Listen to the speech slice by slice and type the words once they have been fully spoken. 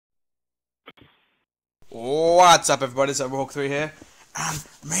What's up, everybody? It's Overhawk3 here, and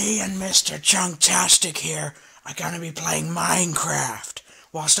me and Mr Chunktastic here are going to be playing Minecraft,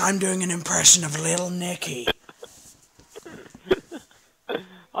 whilst I'm doing an impression of Little Nicky.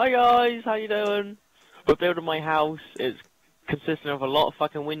 Hi guys, how you doing? We're building my house. It's consisting of a lot of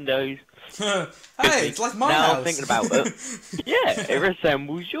fucking windows. Hey, it's like my house. Now I'm thinking about it. Yeah, it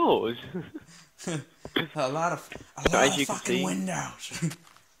resembles yours. a lot of fucking windows.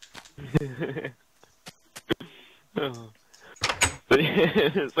 But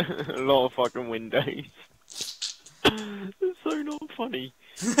it's a lot of fucking windows. It's so not funny.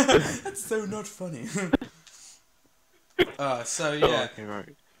 That's so not funny. So yeah. Oh, okay,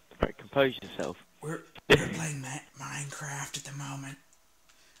 right. Right, compose yourself. We're playing Minecraft at the moment.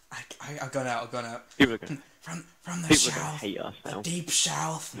 I've gone out. People are gonna, from the people south, are gonna hate us now. the deep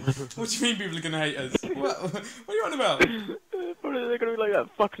south. What do you mean people are gonna hate us? What are you on about? They're gonna be like, that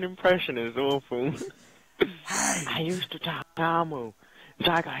fucking impression is awful. Hey! I used to talk normal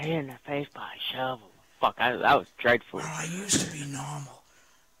until I got hit in the face by a shovel. Fuck, that was dreadful. Well, I used to be normal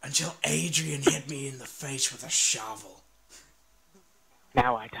until Adrian hit me in the face with a shovel.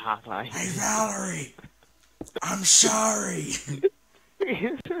 Now I talk like... Hey, Valerie! I'm sorry!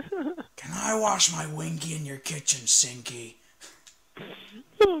 Can I wash my winky in your kitchen, Sinky?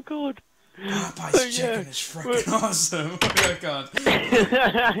 Oh, God. Popeye's chicken is frickin' awesome. I can't.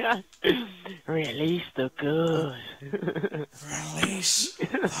 Release the good. Release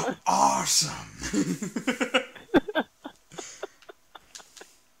the awesome.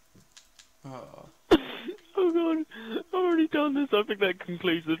 Oh. Oh God, I've already done this. I think that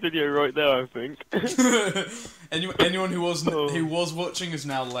concludes the video right there, I think. Anyone who was watching has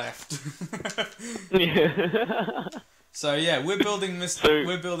now left. Yeah. So yeah, we're building Mr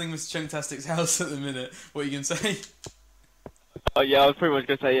Chunktastic's house at the minute. What are you gonna say? Oh yeah, I was pretty much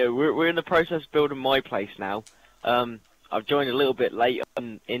gonna say, yeah, we're in the process of building my place now. I've joined a little bit late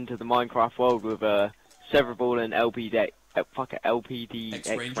into the Minecraft world with Severball and LPD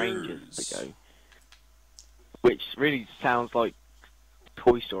X-Rangers. Which really sounds like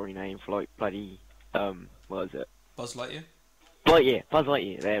Toy Story name for like bloody what is it? Buzz Lightyear? Buzz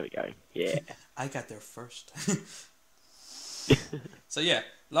Lightyear, there we go. Yeah. I got there first. So yeah,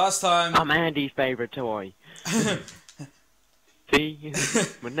 last time I'm Andy's favourite toy. See?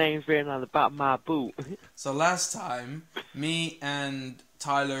 My name's written on the bottom of my boot. So last time, me and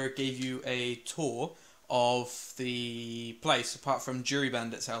Tyler gave you a tour of the place, apart from Jury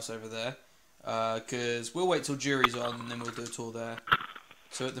Bandit's house over there. Because we'll wait till Jury's on and then we'll do a tour there.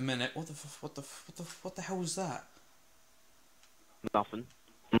 So at the minute, what the hell was that? Nothing.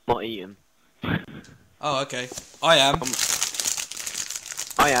 I'm not eating. Oh, okay. I am.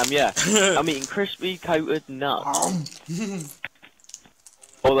 I am, yeah. I'm eating crispy coated nuts.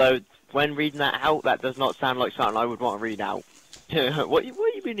 Although, when reading that out, that does not sound like something I would want to read out. What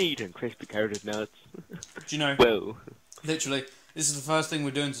you been eating? Crispy coated nuts. Do you know? Whoa. Literally, this is the first thing we're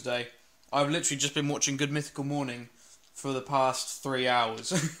doing today. I've literally just been watching Good Mythical Morning for the past 3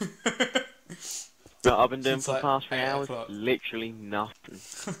 hours. What I've been doing for the past 3 hours? O'clock. Literally nothing.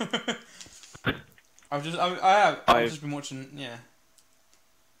 I've just been watching, yeah.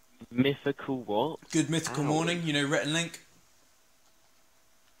 Mythical what? Good Mythical Morning, you know, Rhett and Link.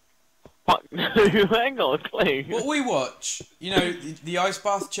 Fuck no, hang on, clue. What we watch? You know, the ice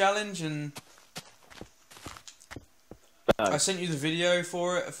bath challenge, and I sent you the video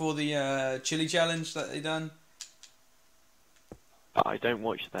for it, for the chili challenge that they done. I don't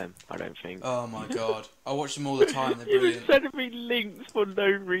watch them, I don't think. Oh my god. I watch them all the time, they're You've brilliant. been sending me links for no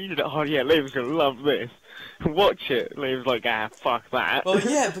reason. Oh yeah, Liam's gonna love this. Watch it. Liam's like, fuck that. Well,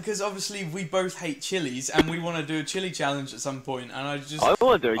 yeah, because obviously we both hate chilies, and we want to do a chili challenge at some point, and I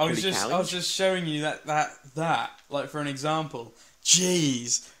want to do a chili challenge. I was just showing you that, like for an example.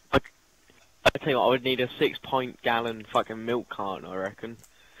 Jeez. I tell you what, I would need a 6-pint gallon fucking milk carton, I reckon.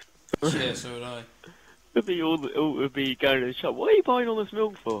 Yeah, so would I. It'd be all would be going to the shop. What are you buying all this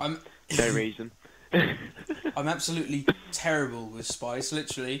milk for? No reason. I'm absolutely terrible with spice.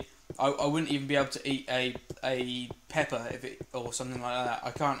 Literally, I wouldn't even be able to eat a pepper or something like that.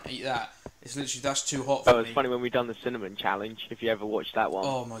 I can't eat that. It's literally, that's too hot for me. Oh, it's funny when we done the cinnamon challenge. If you ever watched that one.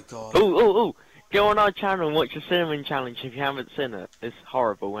 Oh my god. Oh! Go on our channel and watch the cinnamon challenge if you haven't seen it. It's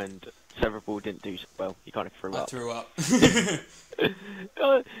horrible, and Severball didn't do so well. He kind of threw up. I threw up.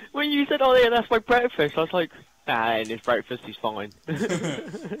 When you said, "Oh yeah, that's my breakfast," I was like, "Ah, and his breakfast is fine." I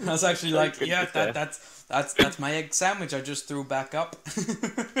was actually like, "Yeah, that's my egg sandwich. I just threw back up."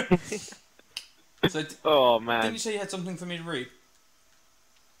 So, oh man! Didn't you say you had something for me to read?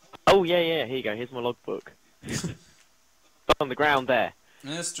 Oh yeah. Here you go. Here's my logbook. On the ground there.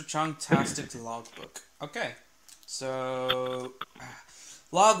 Mr Chunktastic logbook. Okay, so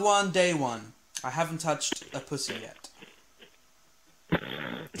log 1, day 1. I haven't touched a pussy yet.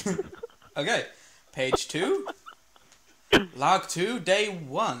 Okay, page 2. Log 2, day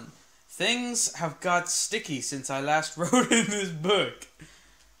 1. Things have got sticky since I last wrote in this book.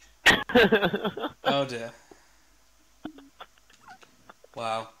 Oh dear.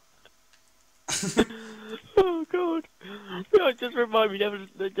 Wow. Oh god. Yeah, just remind me never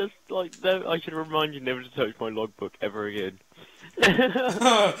I should remind you never to touch my logbook ever again.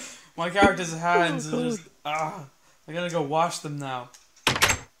 My character's hands are just I gotta go wash them now.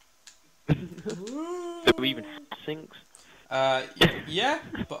 Do we even have sinks? Yeah,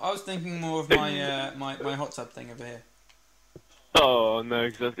 but I was thinking more of my my hot tub thing over here. Oh no,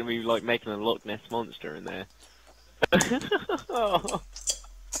 because that's gonna be like making a Loch Ness monster in there. Oh.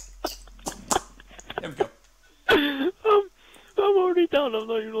 There we go. I'm already done. I'm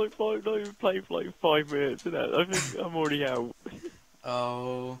not even playing for like 5 minutes. You know? I think I'm already out.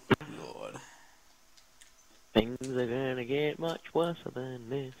 Oh Lord. Things are gonna get much worse than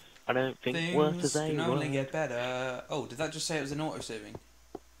this. I don't think Things worse as they can only were. get better. Oh, did that just say it was an auto-saving?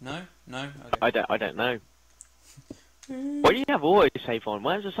 No? No? Okay. I don't know. Why do you have auto-save on?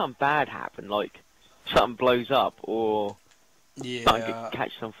 Why does something bad happen? Like, something blows up, or Yeah. something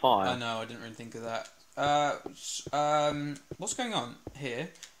catches on fire? I know, I didn't really think of that. What's going on here?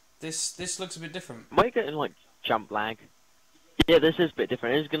 This looks a bit different. Am I getting, like, jump lag? Yeah, this is a bit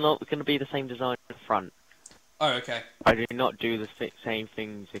different. It's gonna be the same design at the front. Oh, okay. I do not do the same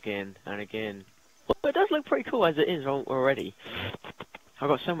things again and again. Well, it does look pretty cool as it is already. I've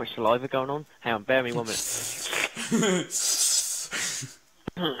got so much saliva going on. Hang on, bear me 1 minute.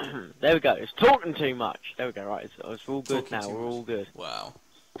 There we go. It's talking too much. There we go. Right, it's all good Talking now. too We're all good. Wow.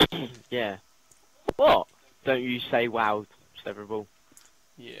 Yeah. What? Don't you say wow, Severable.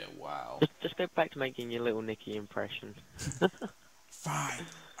 Yeah, wow. Just go back to making your little Nicky impression. Fine,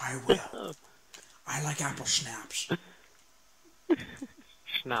 I will. I like apple schnapps.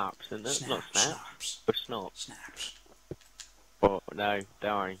 Schnapps, and that's not snaps. Schnapps. Or snot. Snaps. Oh, no,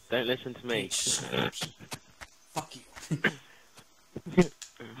 don't worry. Don't listen to me. Snaps. Fuck you.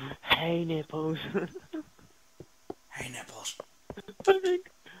 Hey, nipples. Hey, nipples. I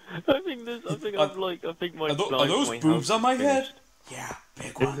think my Are those my boobs house on my is head? finished. Yeah,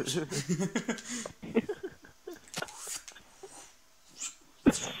 big ones.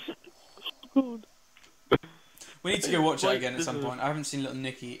 God. We need to go watch it Like, again at this some is- point. I haven't seen Little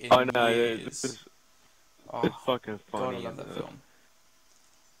Nicky in I know, years. it's Oh, fucking God, funny. I love that isn't it? film.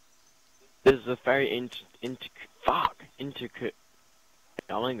 This is a very intricate.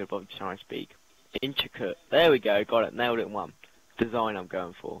 I'm not gonna bother trying to speak. Intricate. There we go. Got it. Nailed it in one. Design I'm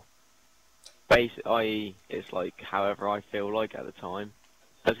going for. i.e., it's like however I feel like at the time.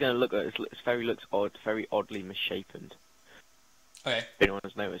 It's gonna look. Looks odd. Very oddly misshapen. Okay. If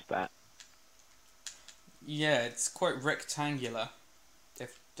anyone's noticed that. Yeah, it's quite rectangular.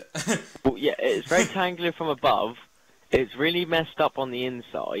 If Well, yeah, it's rectangular from above. It's really messed up on the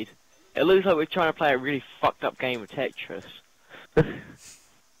inside. It looks like we're trying to play a really fucked up game of Tetris.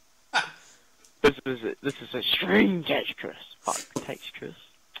 This is extreme Tetris. Fuck Tetris.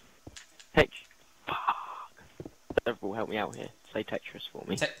 Fuck. Several, help me out here. Say Tetris for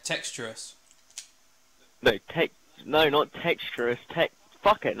me. Texturous. No, not texturous.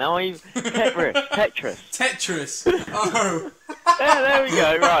 Fuck it. Now I Tetris. Tetris. Oh. There we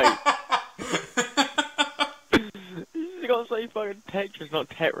go. Right. You gotta say fucking Tetris, not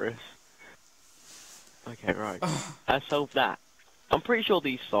Tetris. Okay, right. I solved that. I'm pretty sure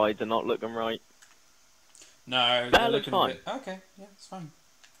these sides are not looking right. No, That looks fine. Okay, yeah, it's fine.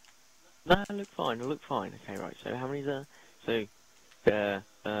 No, it look fine. It look fine. Okay, right. So how many's there? So,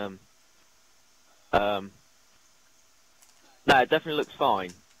 no, it definitely looks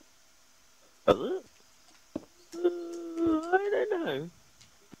fine. Does it? I don't know.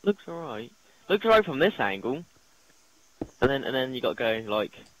 Looks alright. Looks alright from this angle. And then you gotta go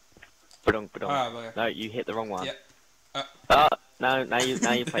like, badonk, badonk. Oh, okay. No, you hit the wrong one. Yep. Now you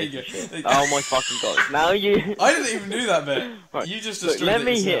There play you some go. shit. Oh my fucking god! Now you. I didn't even do that bit. Right. You just Look, destroyed let it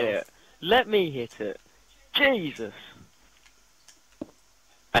me yourself. hit it. Let me hit it. Jesus.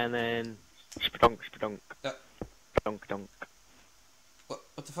 And then spdonk, spdonk, Yep. spdonk, spdonk.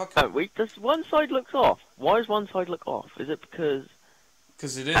 What the fuck? Oh, this one side looks off. Why does one side look off? Is it because?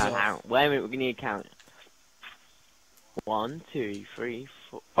 Because it is off. Wait a minute, we need to count it. 1, 2, 3,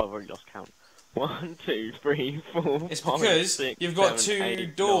 4. Oh, I've already lost count. 1, 2, 3, 4. It's 5, because 6, you've got 7, two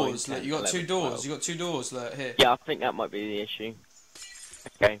 8, doors. 9, Look, 10, you got 11, two doors. 12. You got two doors. Look here. Yeah, I think that might be the issue.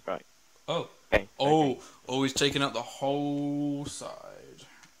 Okay, right. Oh. Okay. Oh. Oh, he's taking out the whole side.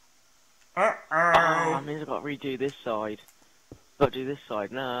 Ah, that means I've got to redo this side. Got to do this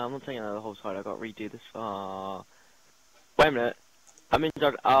side. No, I'm not taking out the whole side. I've got to redo this. Wait a minute. I mean,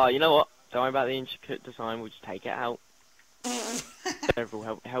 you know what? Don't worry about the intricate design. We'll just take it out.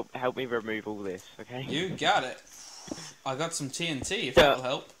 Several, help me remove all this, okay? You got it. I got some TNT if that'll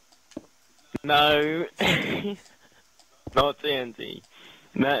help. No, not TNT.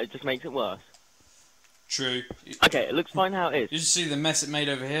 No, it just makes it worse. True. Okay, it looks fine how it is. You just see the mess it made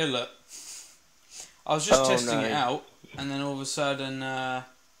over here. Look, I was just testing it out, and then all of a sudden,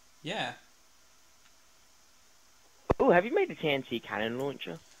 yeah. Oh, have you made a TNT cannon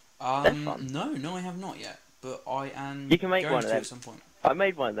launcher? That's fun. No, I have not yet, but I am. You can make going one of them at some point. I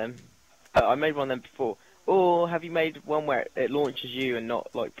made one of them. I made one of them before. Or have you made one where it launches you and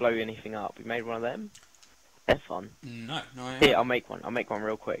not like blow anything up? You made one of them? They're fun. No, I haven't. Here, I'll make one. I'll make one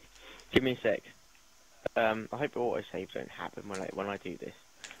real quick. Give me a sec. I hope autosaves don't happen when I do this.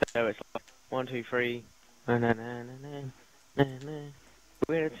 So it's like 1, 2, 3. Na, na, na, na, na, na.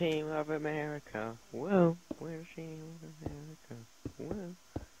 We're the team of America. Whoa, we're the team of America. Whoa.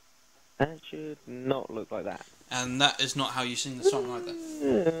 That should not look like that. And that is not how you sing the song like that.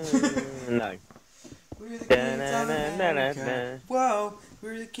 No. We're the kids of America. Whoa,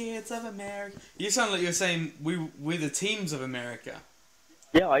 we're the kids of America. You sound like you're saying we're the teams of America.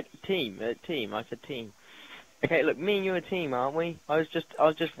 Yeah, team. I said team. Okay, look, me and you are a team, aren't we? I was just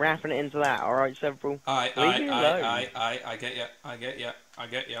wrapping it into that. All right, several. I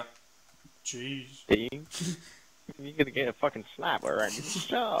get ya. Jeez. You're gonna get a fucking slap around your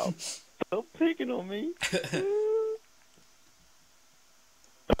shop. Stop picking on me.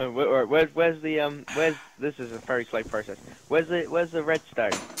 Where's this is a very slow process. Where's the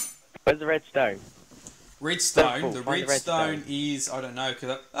redstone? Where's the redstone? Redstone. The redstone is I don't know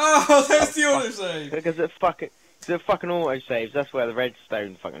because oh there's the autosave. Because it fucking autosaves. That's where the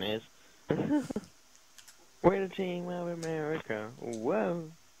redstone fucking is. We're the team of America.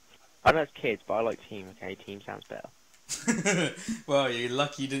 Whoa. I know it's kids, but I like team. Okay, team sounds better. Well, you're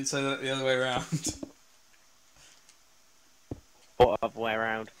lucky you didn't say that the other way around. What other way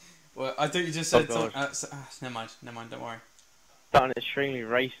around? Well, I thought you just said something. Never mind, don't worry. Something extremely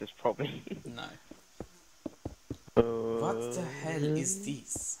racist, probably. No. What the hell is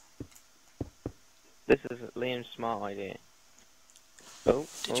this? This is Liam's smart idea. Oh,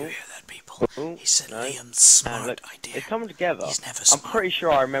 Did you hear that, people? He said Liam's smart idea. It's coming together. He's never smart. I'm pretty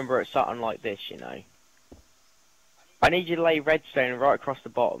sure I remember it something like this, you know. I need you to lay redstone right across the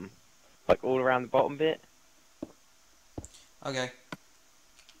bottom. Like all around the bottom bit. Okay.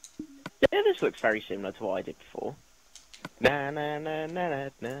 Yeah, this looks very similar to what I did before. Na na na na na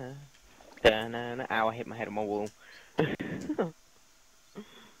na. Da, na, na. Ow, I hit my head on my wall.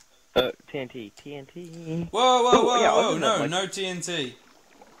 TNT. Whoa, no TNT.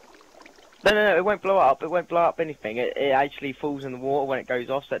 No, it won't blow up. It won't blow up anything. It actually falls in the water when it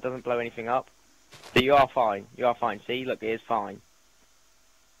goes off, so it doesn't blow anything up. So you are fine. See, look, it is fine.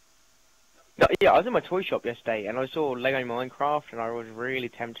 No, yeah, I was in my toy shop yesterday, and I saw Lego Minecraft, and I was really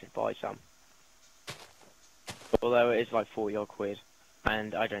tempted to buy some. Although it is like 40 odd quid,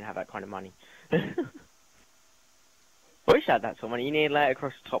 and I don't have that kind of money. I wish I had that sort of money. You need to lay it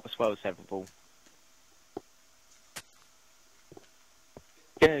across the top as well, Severball.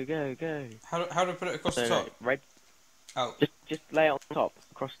 Go. How do I put it across the top? Red. Oh. Just lay it on top,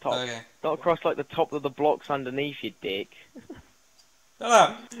 across the top. Okay. Not across like the top of the blocks underneath you, dick.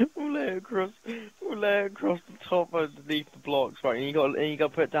 Hello. We'll lay it across the top underneath the blocks, right? And you got to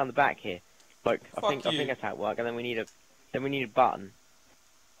put it down the back here. Like I think that's how it works. And then we need a button.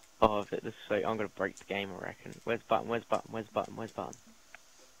 Oh, this is so I'm gonna break the game, I reckon. Where's button? Button.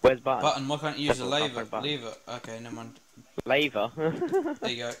 Why can't you use a lever? Okay, never mind. Lever?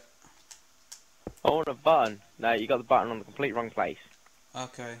 There you go. I want a button. No, you got the button on the complete wrong place.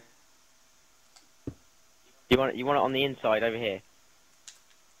 Okay. You want it on the inside over here.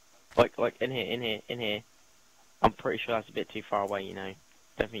 Like in here. I'm pretty sure that's a bit too far away, you know.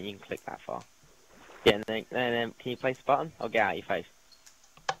 Don't think you can click that far. Yeah, and then can you place the button? I'll get out of your face.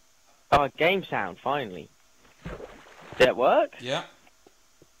 Oh, game sound, finally. Did it work? Yeah.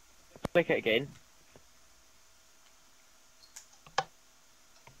 Click it again.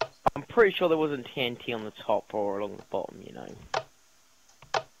 I'm pretty sure there wasn't TNT on the top or along the bottom, you know.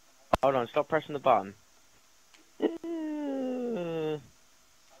 Hold on, stop pressing the button.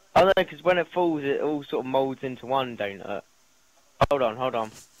 Oh no, because when it falls, it all sort of molds into one, don't it? Hold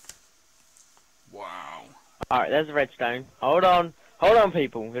on. Wow. Alright, there's the redstone. Hold on,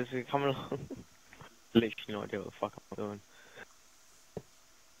 people. This is coming along. Literally no idea what the fuck I'm doing.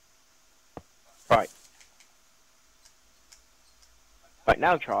 Right,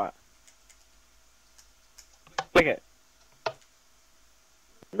 now try it. Click it.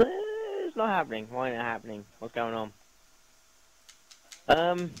 No, it's not happening. Why isn't it happening? What's going on?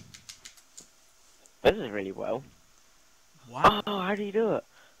 This is really well. Wow. Oh, how do you do it?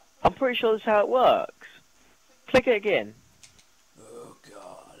 I'm pretty sure that's how it works. Click it again. Oh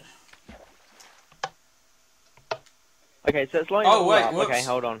god. Okay, so it's like. Oh wait, up. whoops. Okay,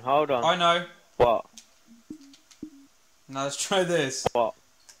 hold on. I know. What? Now let's try this. What?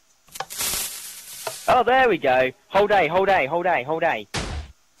 Oh, there we go. Hold A, hold A, hold A, hold A.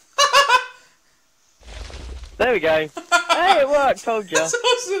 There we go. Hey, it worked. Told you. That's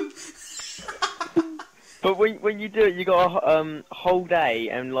awesome. But when you do it, you gotta hold A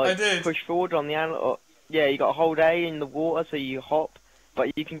and like push forward on the animal. Yeah, you gotta hold A in the water so you hop,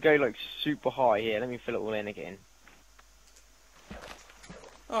 but you can go like super high. Here, let me fill it all in again.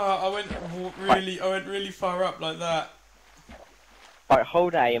 Oh, I went really far up like that. Alright,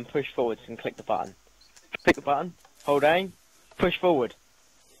 hold A and push forwards and click the button. Click the button. Hold A. Push forward.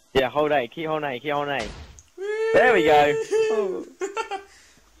 Yeah, hold A. Keep holding A. Keep holding A. There we go. Oh.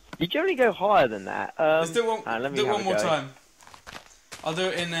 You generally go higher than that. Let's do one. Do it one more go. time. I'll do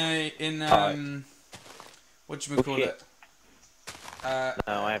it in what do you call it? No,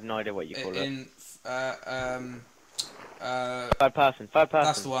 I have no idea what you call it. In Third person. Third person.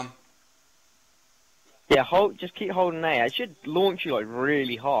 That's the one. Yeah, just keep holding A. It should launch you like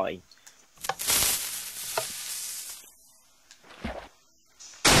really high.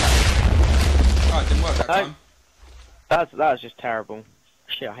 Oh, it didn't work that time. That was just terrible.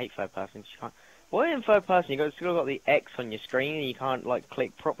 Shit, I hate third person. You can't. Why in third person you still got the X on your screen and you can't like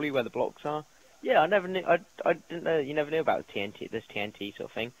click properly where the blocks are? Yeah, I never knew. I didn't know. You never knew about TNT. This TNT sort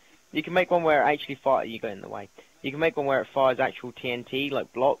of thing. You can make one where it actually fires. You go in the way. You can make one where it fires actual TNT,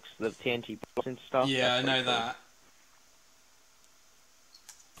 like blocks, the TNT blocks and stuff. Yeah, I know that.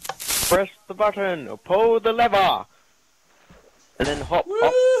 Press the button or pull the lever, and then hop.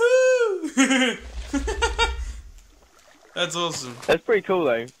 Woohoo! That's awesome. That's pretty cool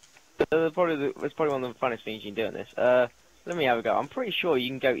though. It's probably one of the funnest things you can do in this. Let me have a go. I'm pretty sure you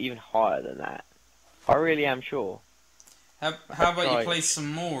can go even higher than that. I really am sure. How about you place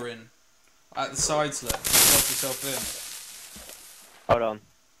some more in? At the sides, look. Lock yourself in. Hold on.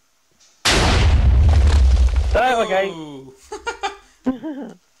 Oh, okay.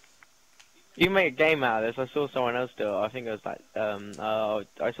 You can make a game out of this. I saw someone else do it. I think it was like,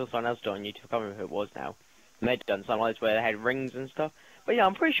 I saw someone else do it on YouTube. I can't remember who it was now. And they'd done something like this where they had rings and stuff. But yeah,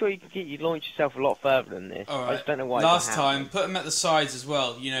 I'm pretty sure you launch yourself a lot further than this. All right. I just don't know why. Last time, put them at the sides as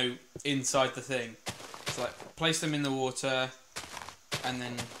well. You know, inside the thing. So like, place them in the water, and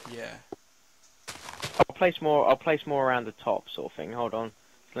then yeah. I'll place more around the top, sort of thing. Hold on.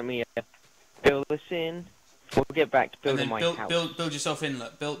 Let me build this in. We'll get back to building my house. Build yourself in.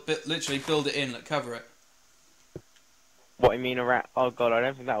 Look, literally build it in. Look, cover it. What I mean around? Oh god, I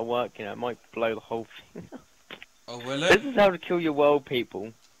don't think that'll work. You know, it might blow the whole thing. Oh, will it? This is how to kill your world,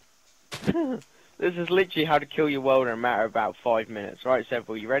 people. This is literally how to kill your world in a matter of about 5 minutes. Right,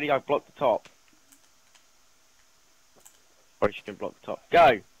 Several, you ready? I've blocked the top. Probably shouldn't block the top.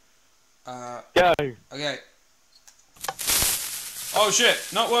 Go! Go! Okay. Oh shit,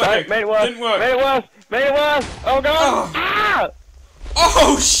 not working. No, made it worse. Didn't work. Made it worse! Made it worse! Oh god! Oh. Ah!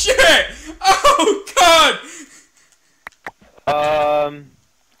 Oh shit! Oh god!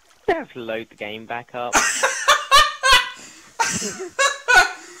 You have to load the game back up.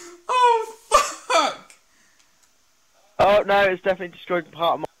 Oh fuck! Oh no, it's definitely destroyed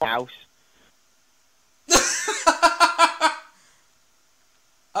part of my house.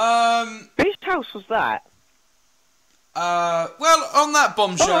 Whose house was that? Well, on that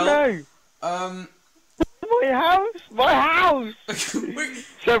bombshell. Oh no! My house! My house!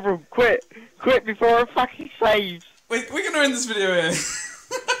 Several, quit before I fucking save. Wait, we're gonna end this video here.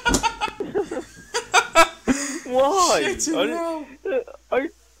 Why? Shit,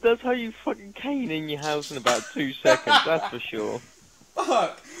 that's how you fucking cane in your house in about 2 seconds, that's for sure.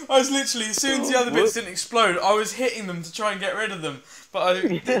 Fuck! I was literally, as soon as the other bits didn't explode, I was hitting them to try and get rid of them, but I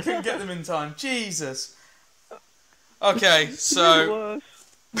couldn't get them in time. Jesus. Okay, so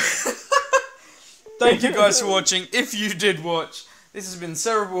thank you guys for watching. If you did watch, this has been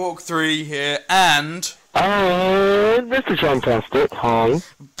Cerebral Walk 3 here, and Mr Chunktastic, hi.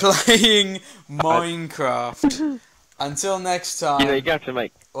 Playing Minecraft. Until next time. You know, you have to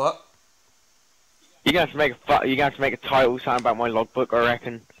make what? You have to make a title sound about my logbook, I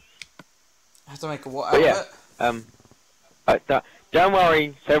reckon. I have to make a what out of it? Don't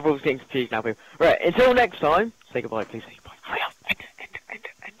worry, Several's getting confused now, people. Right, until next time, say goodbye, please say goodbye. Hurry up,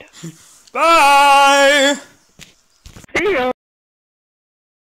 enter. Bye! See ya!